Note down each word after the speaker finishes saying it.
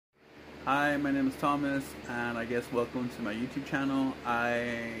Hi, my name is Thomas, and I guess welcome to my YouTube channel.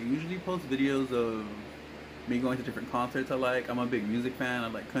 I usually post videos of me going to different concerts I like. I'm a big music fan. I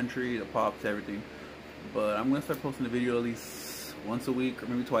like country, the pops, everything. But I'm gonna start posting a video at least once a week or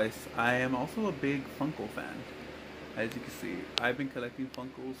maybe twice. I am also a big Funko fan. As you can see, I've been collecting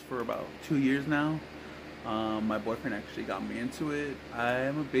Funkos for about 2 years now. My boyfriend actually got me into it. I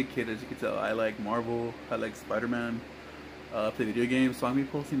am a big kid, as you can tell. I like Marvel, I like Spider-Man, play video games, so I'm gonna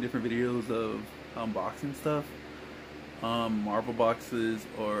be posting different videos of unboxing stuff, Marvel boxes,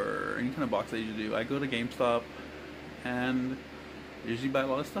 or any kind of box I usually do. I go to GameStop and usually buy a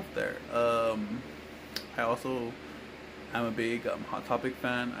lot of stuff there. I also am a big Hot Topic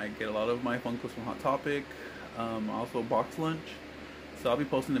fan. I get a lot of my Funkos from Hot Topic. Also box lunch. So I'll be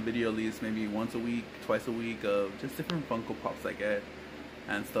posting a video at least maybe once a week, twice a week of just different Funko Pops I get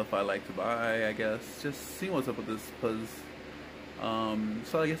and stuff I like to buy, I guess. Just seeing what's up with this, because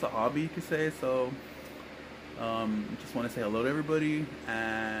so I guess a hobby you could say. So just want to say hello to everybody,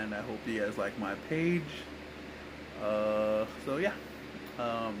 and I hope you guys like my page. So yeah,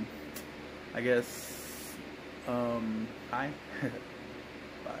 I guess hi.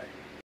 Bye.